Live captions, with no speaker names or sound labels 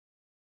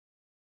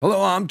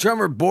Hello, I'm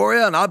Tremor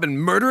Borea, and I've been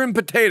murdering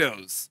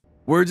potatoes.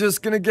 We're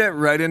just gonna get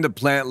right into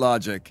plant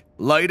logic.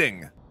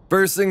 Lighting.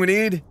 First thing we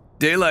need,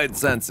 daylight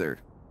sensor.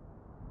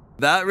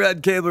 That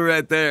red cable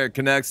right there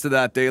connects to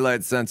that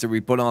daylight sensor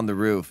we put on the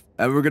roof.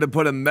 And we're gonna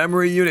put a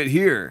memory unit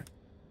here.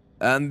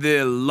 And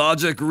the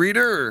logic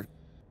reader,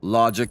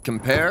 logic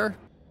compare,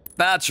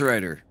 batch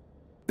writer.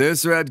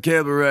 This red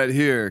cable right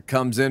here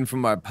comes in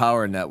from our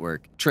power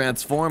network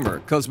transformer,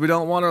 because we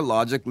don't want our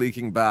logic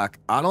leaking back.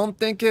 I don't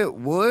think it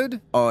would.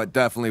 Oh, it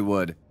definitely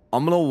would.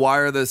 I'm gonna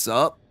wire this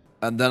up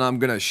and then I'm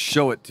gonna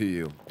show it to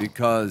you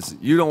because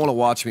you don't want to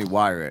watch me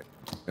wire it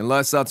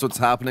unless that's what's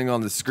happening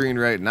on the screen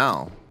right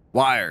now.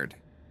 Wired,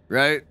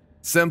 right?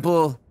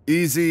 Simple,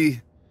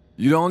 easy.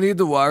 You don't need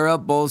to wire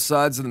up both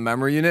sides of the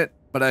memory unit,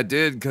 but I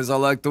did because I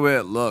like the way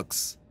it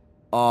looks.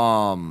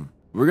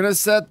 We're gonna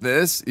set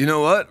this, you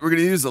know what? We're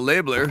gonna use the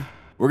labeler.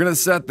 We're gonna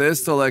set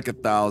this to like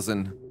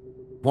 1,000.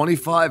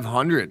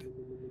 2,500.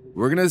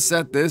 We're gonna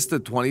set this to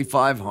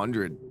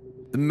 2,500.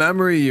 The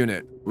memory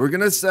unit. We're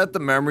gonna set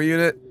the memory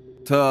unit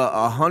to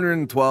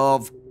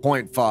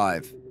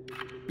 112.5.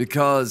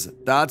 Because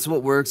that's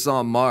what works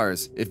on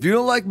Mars. If you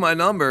don't like my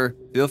number,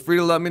 feel free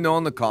to let me know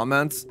in the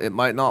comments. It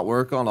might not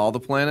work on all the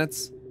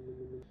planets.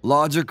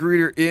 Logic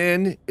reader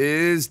in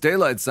is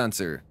daylight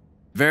sensor.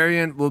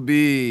 Variant will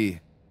be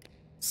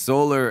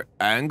solar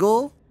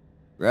angle,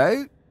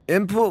 right?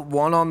 Input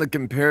 1 on the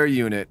compare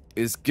unit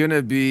is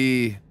gonna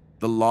be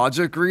the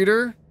logic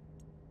reader.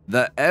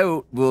 The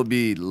out will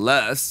be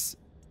less.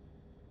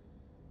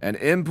 And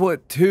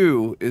input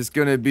 2 is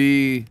gonna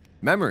be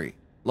memory,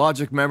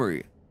 logic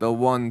memory, the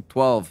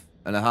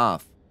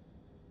 112.5.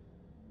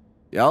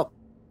 Yep.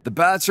 The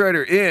batch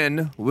writer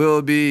in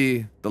will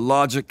be the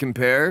logic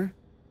compare.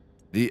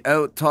 The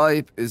out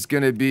type is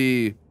gonna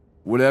be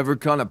whatever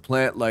kind of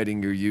plant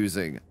lighting you're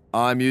using.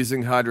 I'm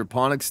using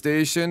hydroponic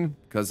station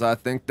because I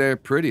think they're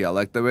pretty. I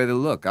like the way they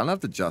look. I don't have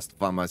to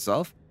justify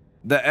myself.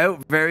 The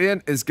out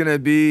variant is going to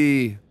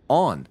be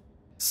on.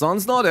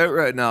 Sun's not out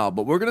right now,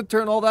 but we're going to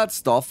turn all that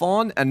stuff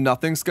on and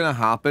nothing's going to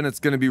happen. It's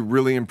going to be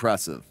really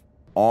impressive.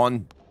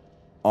 On.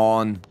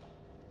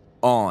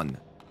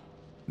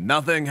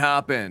 Nothing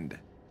happened.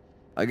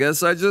 I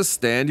guess I just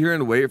stand here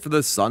and wait for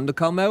the sun to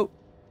come out.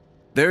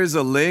 There's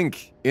a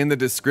link in the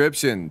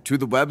description to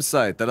the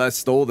website that I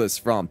stole this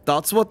from.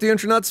 That's what the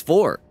internet's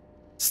for.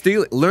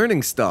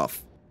 Learning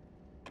stuff.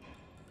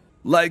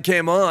 Light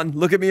came on.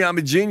 Look at me, I'm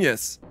a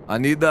genius. I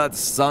need that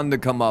sun to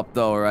come up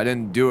though, or I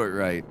didn't do it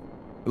right.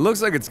 It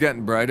looks like it's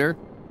getting brighter.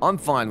 I'm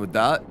fine with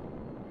that.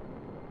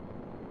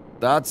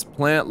 That's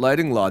plant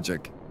lighting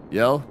logic.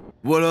 Yo.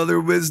 What other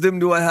wisdom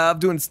do I have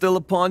to instill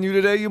upon you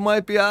today, you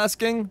might be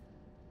asking?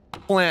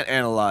 Plant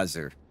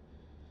analyzer.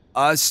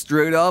 I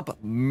straight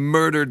up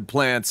murdered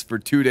plants for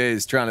 2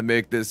 days trying to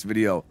make this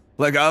video.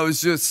 Like I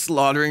was just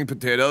slaughtering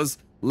potatoes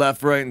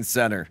left, right, and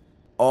center.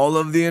 All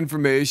of the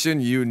information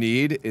you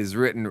need is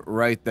written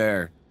right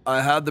there.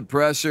 I had the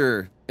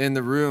pressure in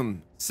the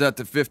room set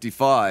to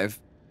 55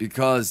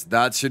 because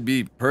that should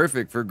be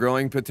perfect for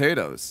growing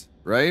potatoes,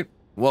 right?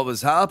 What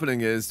was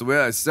happening is the way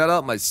I set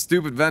up my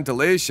stupid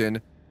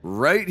ventilation,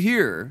 right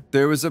here,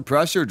 there was a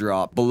pressure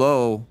drop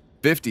below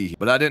 50,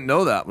 but I didn't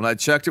know that. When I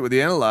checked it with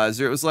the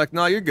analyzer, it was like,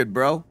 nah, you're good,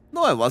 bro.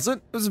 No, I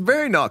wasn't. It was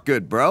very not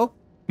good, bro.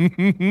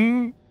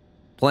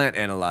 Plant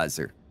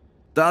analyzer.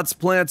 That's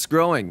plants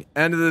growing.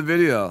 End of the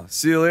video.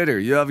 See you later.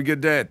 You have a good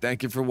day.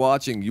 Thank you for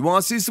watching. You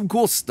want to see some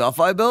cool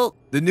stuff I built?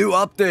 The new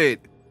update.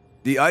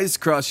 The ice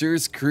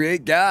crushers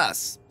create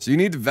gas. So you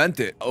need to vent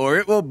it or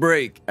it will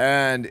break.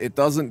 And it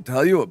doesn't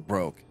tell you it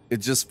broke. It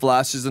just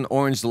flashes an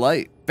orange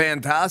light.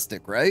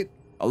 Fantastic, right?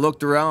 I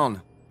looked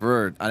around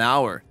for an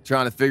hour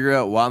trying to figure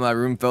out why my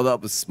room filled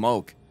up with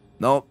smoke.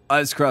 Nope,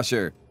 ice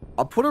crusher.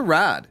 I'll put a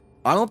rad.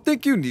 I don't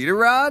think you need a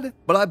rad,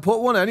 but I put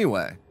one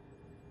anyway.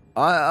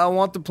 I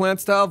want the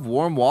plants to have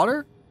warm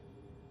water.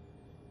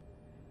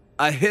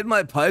 I hid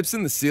my pipes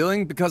in the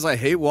ceiling because I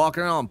hate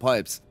walking around on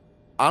pipes.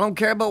 I don't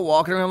care about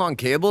walking around on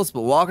cables,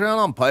 but walking around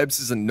on pipes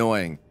is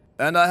annoying.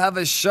 And I have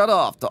a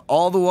shutoff to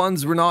all the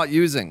ones we're not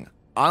using.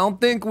 I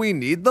don't think we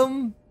need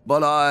them,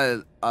 but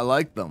I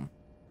like them.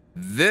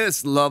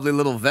 This lovely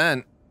little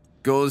vent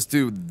goes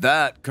to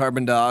that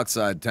carbon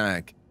dioxide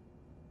tank.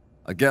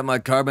 I get my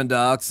carbon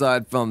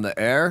dioxide from the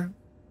air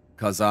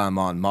because I'm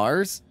on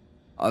Mars.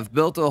 I've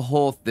built a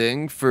whole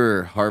thing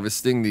for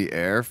harvesting the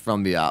air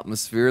from the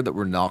atmosphere that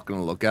we're not going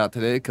to look at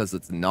today because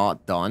it's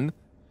not done.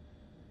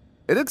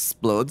 It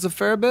explodes a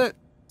fair bit,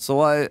 so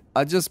I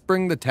just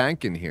bring the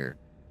tank in here.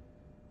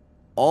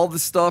 All the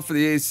stuff for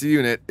the AC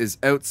unit is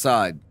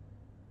outside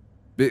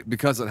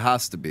because it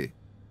has to be.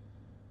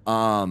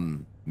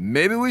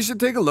 Maybe we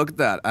should take a look at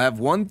that. I have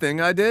one thing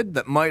I did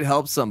that might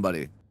help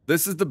somebody.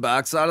 This is the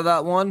backside of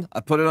that one. I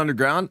put it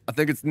underground. I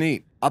think it's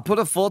neat. I put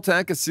a full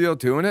tank of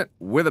CO2 in it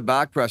with a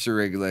back pressure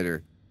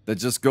regulator that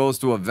just goes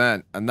to a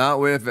vent. And that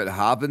way, if it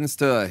happens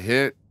to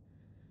hit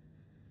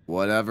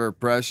whatever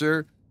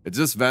pressure, it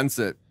just vents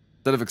it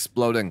instead of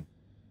exploding.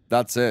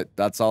 That's it.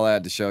 That's all I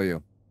had to show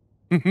you.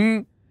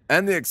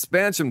 and the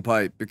expansion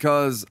pipe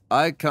because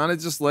I kind of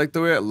just like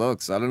the way it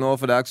looks. I don't know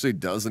if it actually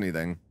does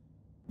anything.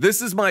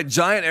 This is my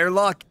giant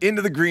airlock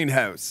into the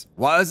greenhouse.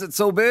 Why is it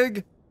so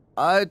big?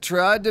 I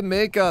tried to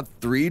make a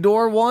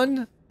 3-door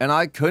one and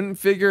I couldn't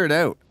figure it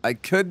out. I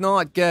could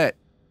not get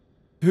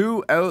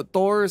 2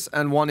 outdoors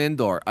and 1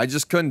 indoor. I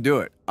just couldn't do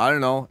it. I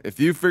don't know. If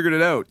you figured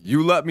it out,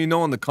 you let me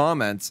know in the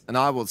comments and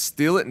I will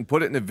steal it and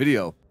put it in a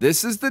video.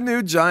 This is the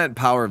new giant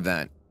power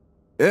vent.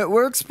 It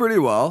works pretty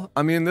well.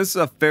 I mean, this is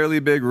a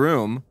fairly big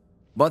room,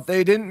 but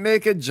they didn't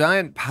make a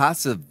giant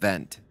passive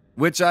vent,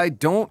 which I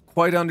don't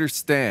quite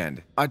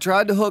understand. I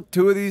tried to hook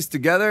 2 of these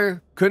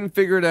together, couldn't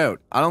figure it out.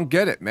 I don't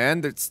get it,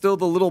 man. It's still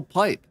the little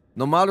pipe.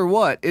 No matter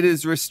what, it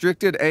is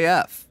restricted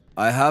AF.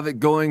 I have it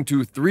going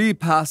to 3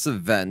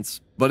 passive vents,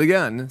 but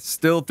again,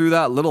 still through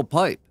that little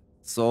pipe.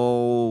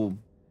 So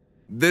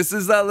this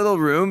is that little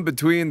room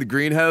between the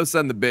greenhouse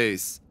and the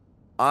base.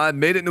 I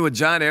made it into a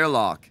giant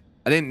airlock.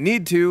 I didn't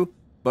need to,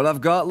 but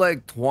I've got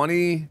like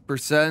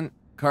 20%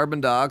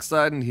 carbon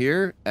dioxide in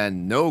here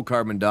and no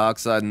carbon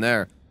dioxide in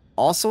there.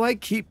 Also, I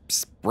keep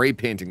spray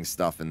painting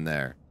stuff in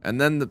there. And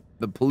then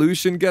the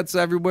pollution gets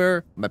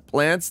everywhere, my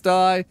plants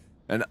die,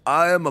 and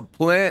I am a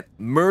plant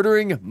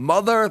murdering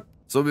mother.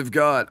 So we've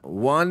got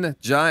 1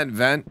 giant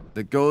vent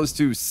that goes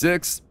to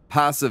 6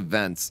 passive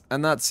vents,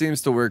 and that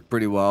seems to work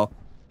pretty well.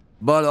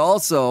 But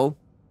also,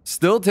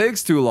 still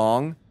takes too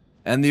long,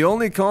 and the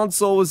only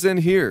console was in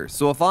here.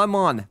 So if I'm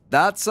on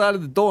that side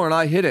of the door and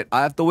I hit it,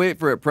 I have to wait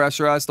for it to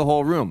pressurize the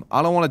whole room.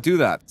 I don't want to do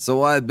that.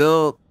 So I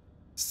built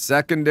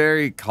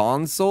secondary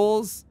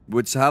consoles,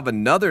 which have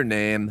another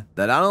name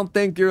that I don't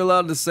think you're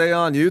allowed to say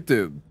on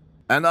YouTube.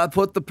 And I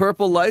put the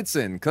purple lights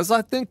in, because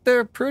I think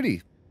they're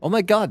pretty. Oh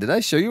my god, did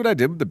I show you what I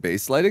did with the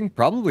base lighting?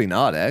 Probably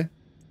not, eh?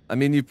 I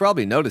mean, you've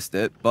probably noticed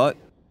it, but...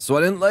 So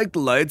I didn't like the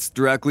lights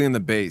directly in the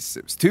base.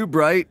 It was too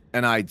bright,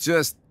 and I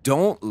just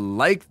don't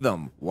like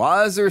them.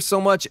 Why is there so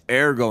much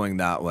air going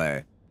that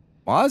way?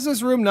 Why is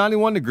this room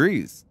 91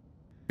 degrees?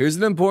 Here's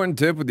an important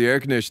tip with the air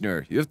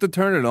conditioner. You have to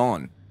turn it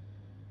on.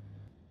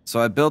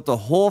 So I built a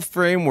whole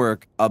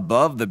framework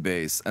above the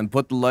base and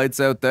put the lights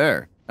out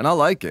there. And I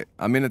like it.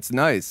 I mean, it's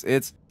nice.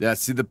 Yeah,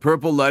 see, the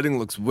purple lighting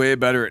looks way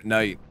better at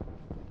night.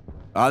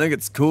 I think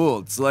it's cool.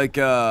 It's like,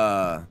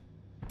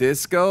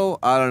 disco?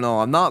 I don't know.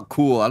 I'm not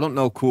cool. I don't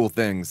know cool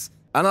things.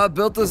 And I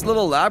built this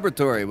little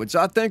laboratory, which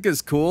I think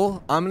is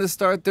cool. I'm gonna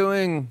start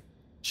doing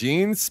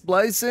gene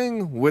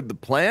splicing with the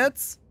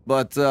plants,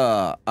 but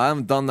I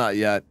haven't done that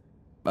yet.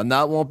 And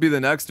that won't be the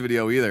next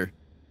video either.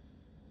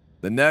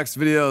 The next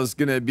video is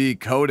gonna be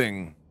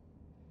coding.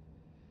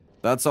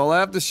 That's all I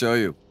have to show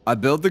you. I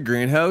built the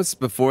greenhouse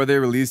before they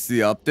released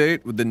the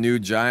update with the new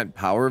giant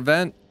power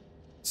vent.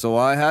 So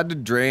I had to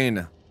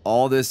drain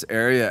all this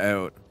area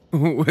out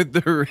with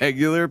the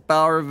regular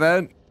power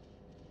vent.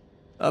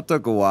 That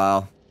took a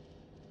while.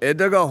 It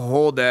took a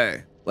whole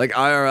day, like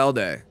IRL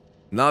day,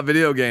 not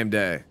video game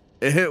day.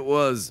 That's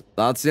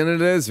the end of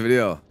today's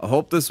video. I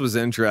hope this was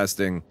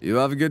interesting. You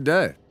have a good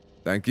day.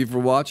 Thank you for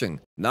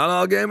watching. Not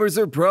all gamers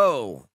are pro.